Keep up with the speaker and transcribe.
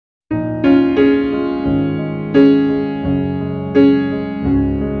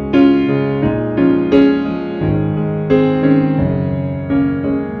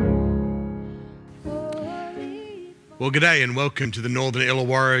Well, g'day and welcome to the Northern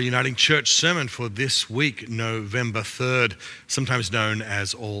Illawarra Uniting Church sermon for this week, November 3rd, sometimes known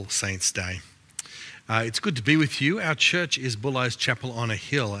as All Saints' Day. It's good to be with you. Our church is Bulli's Chapel on a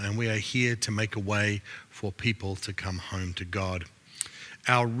Hill, and we are here to make a way for people to come home to God.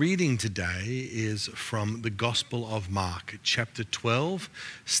 Our reading today is from the Gospel of Mark, chapter 12,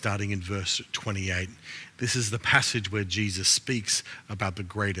 starting in verse 28. This is the passage where Jesus speaks about the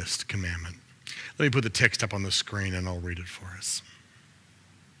greatest commandment. Let me put the text up on the screen and I'll read it for us.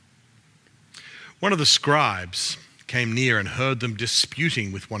 One of the scribes came near and heard them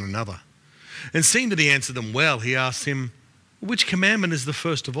disputing with one another. And seeing that he answered them well, he asked him, "Which commandment is the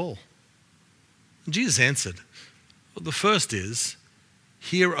first of all?" And Jesus answered, "Well, the first is,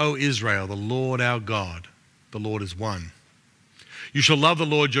 'Hear, O Israel, the Lord our God, the Lord is one. You shall love the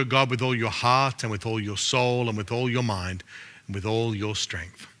Lord your God with all your heart and with all your soul and with all your mind and with all your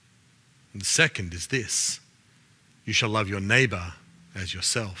strength. And the second is this, you shall love your neighbor as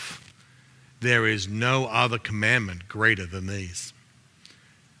yourself. There is no other commandment greater than these."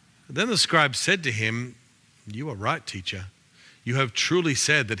 Then the scribe said to him, "You are right, teacher. You have truly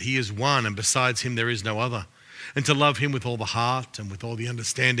said that he is one, and besides him there is no other. And to love him with all the heart and with all the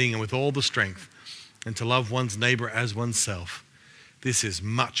understanding and with all the strength, and to love one's neighbor as oneself, this is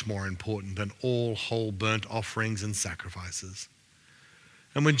much more important than all whole burnt offerings and sacrifices."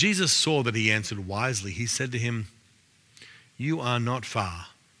 And when Jesus saw that he answered wisely, he said to him, "You are not far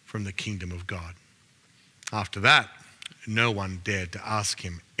from the kingdom of God." After that, no one dared to ask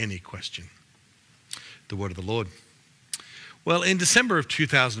him any question. The word of the Lord. Well, in December of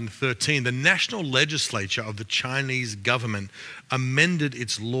 2013, the national legislature of the Chinese government amended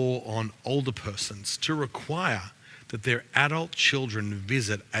its law on older persons to require that their adult children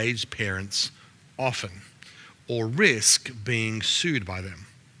visit aged parents often, or risk being sued by them.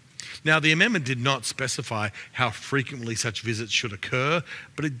 Now, the amendment did not specify how frequently such visits should occur,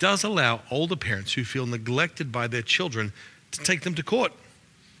 but it does allow older parents who feel neglected by their children to take them to court.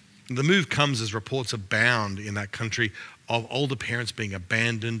 The move comes as reports abound in that country of older parents being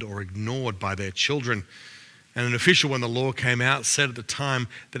abandoned or ignored by their children. And an official, when the law came out, said at the time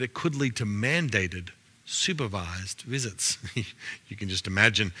that it could lead to mandated supervised visits. You can just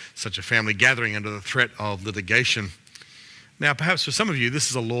imagine such a family gathering under the threat of litigation. Now, perhaps for some of you, this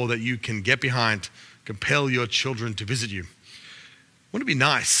is a law that you can get behind, compel your children to visit you. Wouldn't it be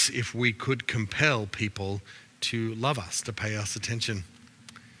nice if we could compel people to love us, to pay us attention?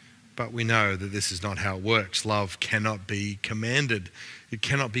 But we know that this is not how it works. Love cannot be commanded. It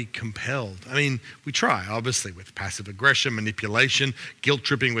cannot be compelled. I mean, we try, obviously, with passive aggression, manipulation,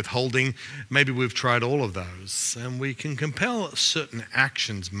 guilt-tripping, withholding. Maybe we've tried all of those. And we can compel certain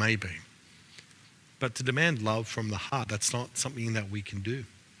actions, maybe. But to demand love from the heart, that's not something that we can do.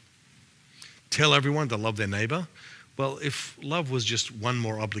 Tell everyone to love their neighbor. Well, if love was just one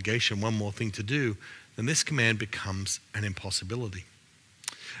more obligation, one more thing to do, then this command becomes an impossibility.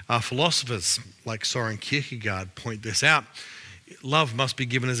 Philosophers like Soren Kierkegaard point this out. Love must be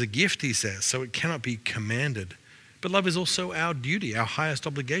given as a gift, he says, so it cannot be commanded. But love is also our duty, our highest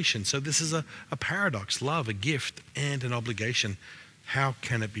obligation. So this is a paradox. Love, a gift, and an obligation. How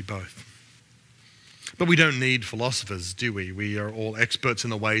can it be both? But we don't need philosophers, do we? We are all experts in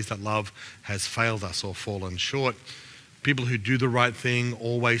the ways that love has failed us or fallen short. People who do the right thing,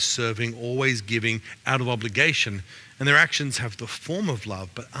 always serving, always giving, out of obligation, and their actions have the form of love,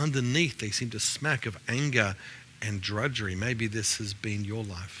 but underneath they seem to smack of anger and drudgery. Maybe this has been your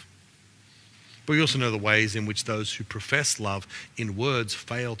life. But we also know the ways in which those who profess love in words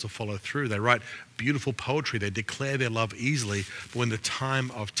fail to follow through. They write beautiful poetry, they declare their love easily, but when the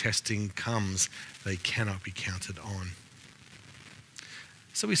time of testing comes, they cannot be counted on.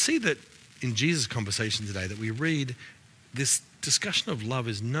 So we see that in Jesus' conversation today that we read this discussion of love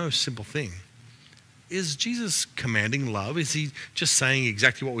is no simple thing. Is Jesus commanding love? Is he just saying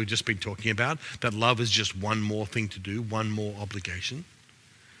exactly what we've just been talking about, that love is just one more thing to do, one more obligation?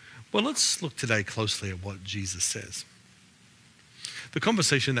 Well, let's look today closely at what Jesus says. The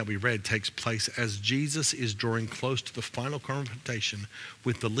conversation that we read takes place as Jesus is drawing close to the final confrontation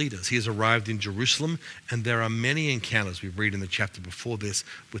with the leaders. He has arrived in Jerusalem, and there are many encounters we read in the chapter before this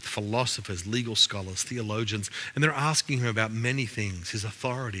with philosophers, legal scholars, theologians, and they're asking him about many things, his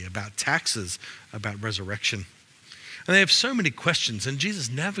authority, about taxes, about resurrection. And they have so many questions, and Jesus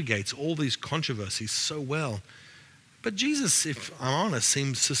navigates all these controversies so well. But Jesus, if I'm honest,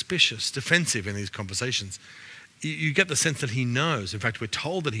 seems suspicious, defensive in these conversations. You get the sense that he knows, in fact, we're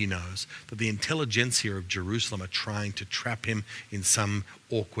told that he knows, that the intelligentsia of Jerusalem are trying to trap him in some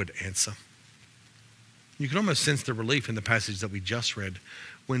awkward answer. You can almost sense the relief in the passage that we just read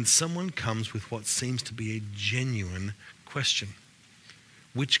when someone comes with what seems to be a genuine question.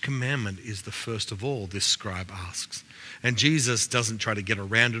 Which commandment is the first of all, this scribe asks. And Jesus doesn't try to get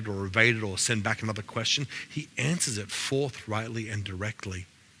around it or evade it or send back another question. He answers it forthrightly and directly.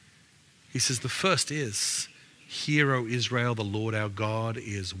 He says, the first is, hear, O Israel, the Lord our God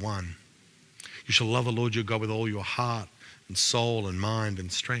is one. You shall love the Lord your God with all your heart and soul and mind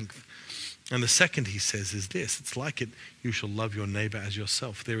and strength. And the second, he says, is this. It's like it, you shall love your neighbor as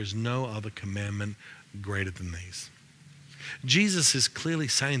yourself. There is no other commandment greater than these. Jesus is clearly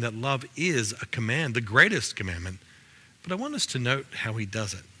saying that love is a command, the greatest commandment. But I want us to note how he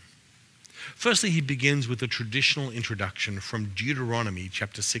does it. Firstly, he begins with a traditional introduction from Deuteronomy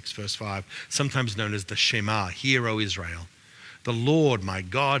chapter 6, verse 5, sometimes known as the Shema, Hear, O Israel. The Lord, my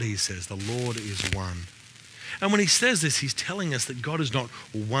God, he says, the Lord is one. And when he says this, he's telling us that God is not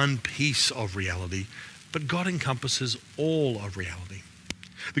one piece of reality, but God encompasses all of reality.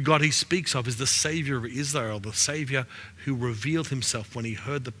 The God he speaks of is the Savior of Israel, the Savior who revealed himself when he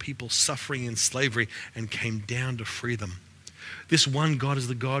heard the people suffering in slavery and came down to free them. This one God is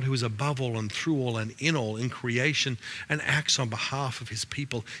the God who is above all and through all and in all in creation and acts on behalf of his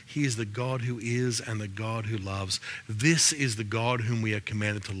people. He is the God who is and the God who loves. This is the God whom we are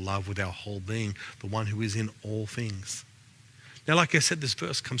commanded to love with our whole being, the one who is in all things. Now, like I said, this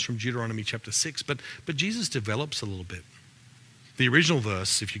verse comes from Deuteronomy chapter 6, but Jesus develops a little bit. The original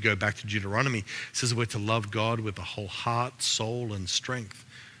verse, if you go back to Deuteronomy, says we're to love God with the whole heart, soul, and strength.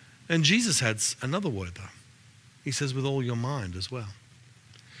 And Jesus adds another word, though. He says with all your mind as well.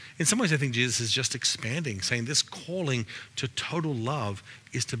 In some ways, I think Jesus is just expanding, saying this calling to total love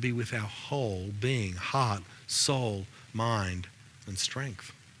is to be with our whole being, heart, soul, mind, and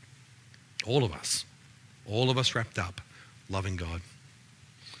strength. All of us wrapped up, loving God.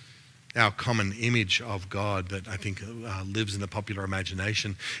 Our common image of God that I think lives in the popular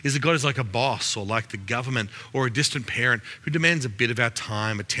imagination is that God is like a boss or like the government or a distant parent who demands a bit of our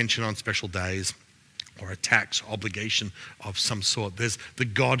time, attention on special days, or a tax obligation of some sort. There's the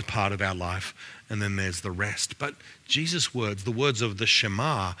God part of our life, and then there's the rest. But Jesus' words, the words of the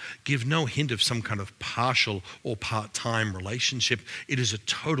Shema, give no hint of some kind of partial or part-time relationship. It is a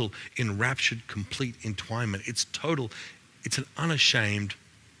total, enraptured, complete entwinement. It's total, it's an unashamed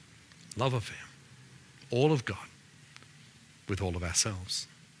love affair. All of God with all of ourselves.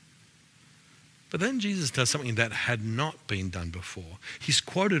 But then Jesus does something that had not been done before. He's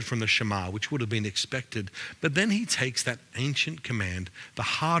quoted from the Shema, which would have been expected, but then he takes that ancient command, the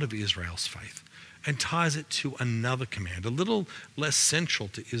heart of Israel's faith, and ties it to another command, a little less central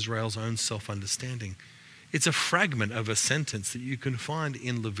to Israel's own self-understanding. It's a fragment of a sentence that you can find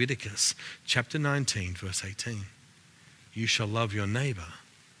in Leviticus chapter 19, verse 18. You shall love your neighbor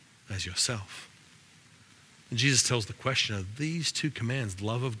as yourself. And Jesus tells the questioner, these two commands,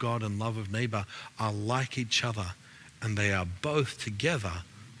 love of God and love of neighbor, are like each other, and they are both together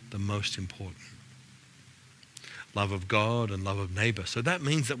the most important. Love of God and love of neighbor. So that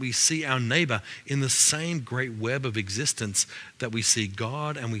means that we see our neighbor in the same great web of existence that we see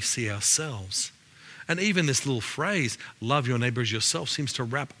God and we see ourselves. And even this little phrase, love your neighbor as yourself, seems to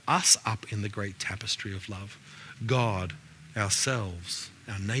wrap us up in the great tapestry of love. God, ourselves,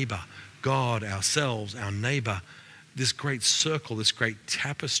 our neighbor. God, ourselves, our neighbor, this great circle, this great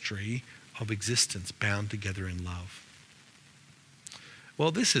tapestry of existence bound together in love.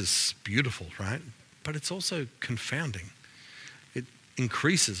 Well, this is beautiful, right? But it's also confounding. It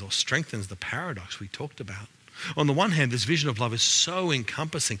increases or strengthens the paradox we talked about. On the one hand, this vision of love is so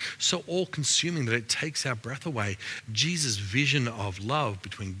encompassing, so all-consuming that it takes our breath away. Jesus' vision of love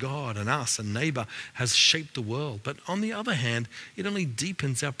between God and us and neighbor has shaped the world. But on the other hand, it only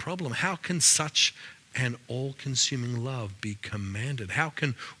deepens our problem. How can such an all-consuming love be commanded? How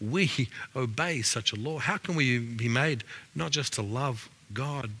can we obey such a law? How can we be made not just to love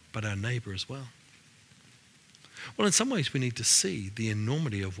God, but our neighbor as well? Well, in some ways, we need to see the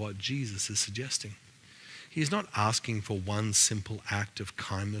enormity of what Jesus is suggesting. He's not asking for one simple act of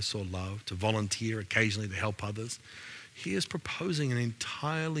kindness or love, to volunteer occasionally to help others. He is proposing an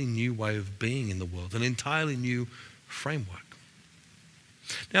entirely new way of being in the world, an entirely new framework.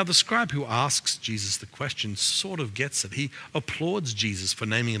 Now, the scribe who asks Jesus the question sort of gets it. He applauds Jesus for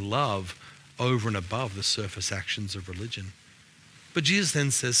naming love over and above the surface actions of religion. But Jesus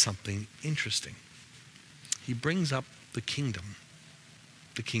then says something interesting. He brings up the kingdom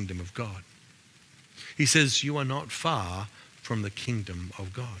of God. He says, you are not far from the kingdom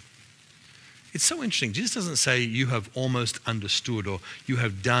of God. It's so interesting. Jesus doesn't say you have almost understood or you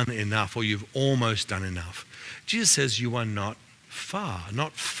have done enough or you've almost done enough. Jesus says you are not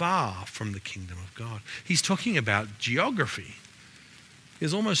far from the kingdom of God. He's talking about geography. He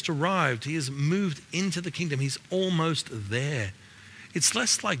has almost arrived. He has moved into the kingdom. He's almost there. It's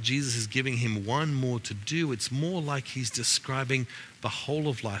less like Jesus is giving him one more to do. It's more like he's describing the whole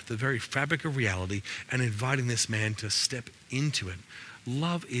of life, the very fabric of reality, and inviting this man to step into it.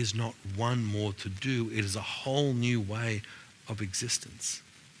 Love is not one more to do. It is a whole new way of existence.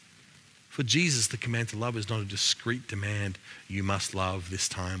 For Jesus, the command to love is not a discrete demand, you must love this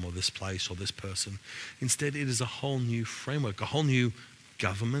time or this place or this person. Instead, it is a whole new framework, a whole new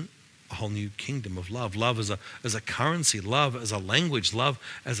government, a whole new kingdom of love. Love as a currency, love as a language, love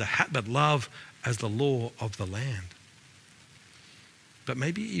as a habit, love as the law of the land. But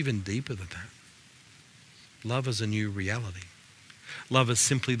maybe even deeper than that. Love as a new reality. Love is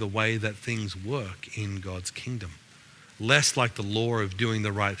simply the way that things work in God's kingdom. Less like the law of doing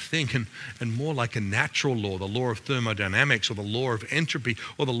the right thing and more like a natural law, the law of thermodynamics or the law of entropy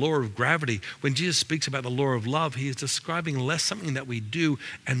or the law of gravity. When Jesus speaks about the law of love, he is describing less something that we do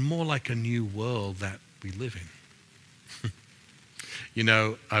and more like a new world that we live in. You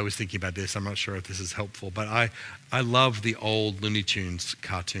know, I was thinking about this. I'm not sure if this is helpful, but I love the old Looney Tunes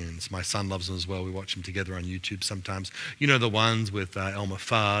cartoons. My son loves them as well. We watch them together on YouTube sometimes. You know, the ones with Elmer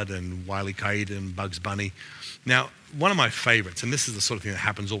Fudd and Wile E. Coyote and Bugs Bunny. Now, one of my favorites, and this is the sort of thing that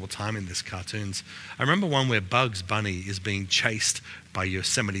happens all the time in these cartoons, I remember one where Bugs Bunny is being chased by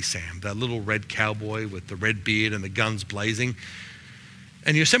Yosemite Sam, that little red cowboy with the red beard and the guns blazing.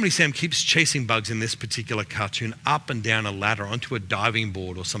 And Yosemite Sam keeps chasing Bugs in this particular cartoon up and down a ladder onto a diving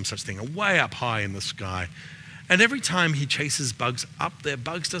board or some such thing, way up high in the sky. And every time he chases Bugs up there,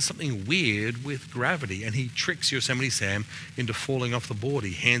 Bugs does something weird with gravity, and he tricks Yosemite Sam into falling off the board.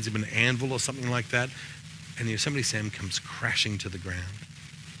 He hands him an anvil or something like that, and Yosemite Sam comes crashing to the ground.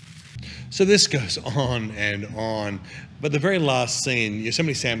 So this goes on and on. But the very last scene,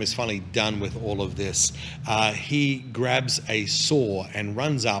 Yosemite Sam is finally done with all of this. He grabs a saw and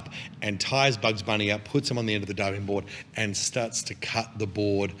runs up and ties Bugs Bunny up, puts him on the end of the diving board, and starts to cut the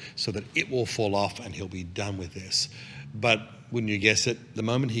board so that it will fall off and he'll be done with this. But wouldn't you guess it, the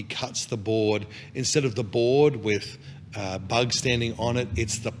moment he cuts the board, instead of the board with Bugs standing on it,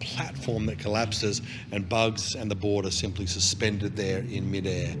 it's the platform that collapses, and Bugs and the board are simply suspended there in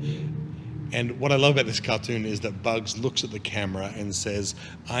midair. And what I love about this cartoon is that Bugs looks at the camera and says,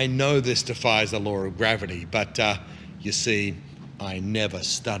 I know this defies the law of gravity, but you see, I never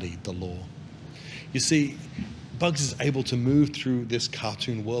studied the law. You see, Bugs is able to move through this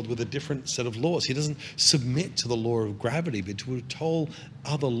cartoon world with a different set of laws. He doesn't submit to the law of gravity, but to a total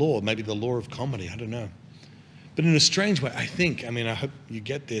other law, maybe the law of comedy, I don't know. But in a strange way, I hope you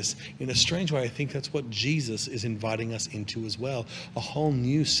get this, in a strange way, I think that's what Jesus is inviting us into as well. A whole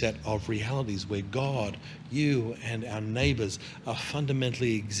new set of realities where God, you, and our neighbors are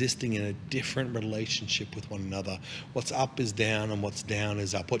fundamentally existing in a different relationship with one another. What's up is down and what's down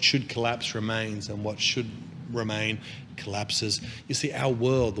is up. What should collapse remains and what should remain collapses. You see, our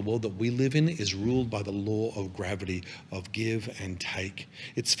world, the world that we live in, is ruled by the law of gravity, of give and take.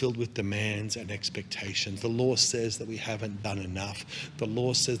 It's filled with demands and expectations. The law says that we haven't done enough. The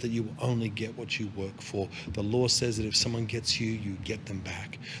law says that you only get what you work for. The law says that if someone gets you, you get them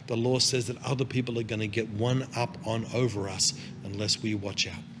back. The law says that other people are going to get one up on over us unless we watch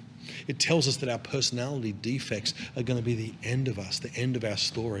out. It tells us that our personality defects are going to be the end of us, the end of our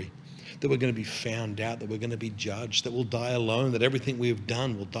story. That we're going to be found out, that we're going to be judged, that we'll die alone, that everything we have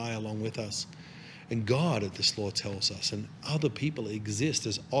done will die along with us. And God, as this law tells us, and other people exist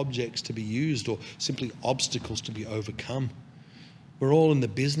as objects to be used or simply obstacles to be overcome. We're all in the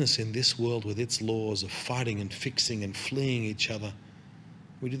business in this world with its laws of fighting and fixing and fleeing each other.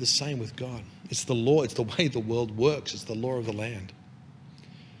 We do the same with God. It's the law, it's the way the world works, it's the law of the land.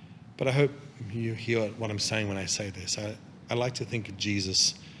 But I hope you hear what I'm saying when I say this. I like to think of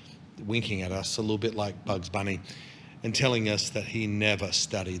Jesus winking at us a little bit like Bugs Bunny and telling us that he never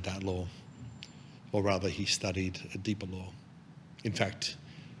studied that law, or rather he studied a deeper law. In fact,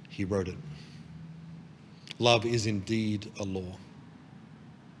 he wrote it. Love is indeed a law,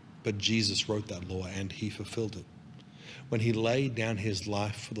 but Jesus wrote that law and he fulfilled it. When he laid down his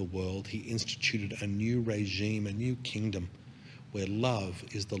life for the world, he instituted a new regime, a new kingdom where love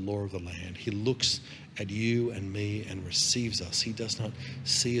is the law of the land. He looks at you and me and receives us. He does not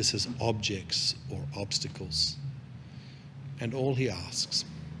see us as objects or obstacles. And all he asks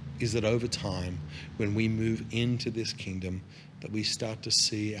is that over time, when we move into this kingdom, that we start to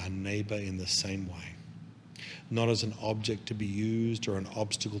see our neighbor in the same way. Not as an object to be used or an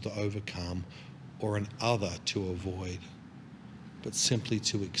obstacle to overcome or an other to avoid, but simply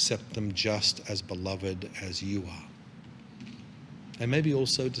to accept them just as beloved as you are. And maybe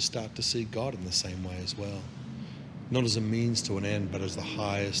also to start to see God in the same way as well. not as a means to an end, but as the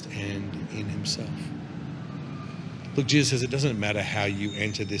highest end in himself. Look, Jesus says it doesn't matter how you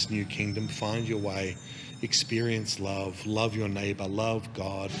enter this new kingdom. Find your way, experience love, love your neighbor, love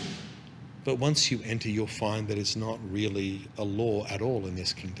God. But once you enter, you'll find that it's not really a law at all in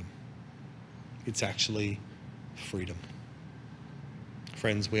this kingdom. It's actually freedom.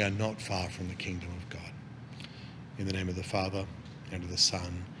 Friends, we are not far from the kingdom of God. In the name of the Father, and of the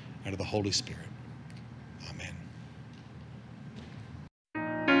Son, and of the Holy Spirit. Amen.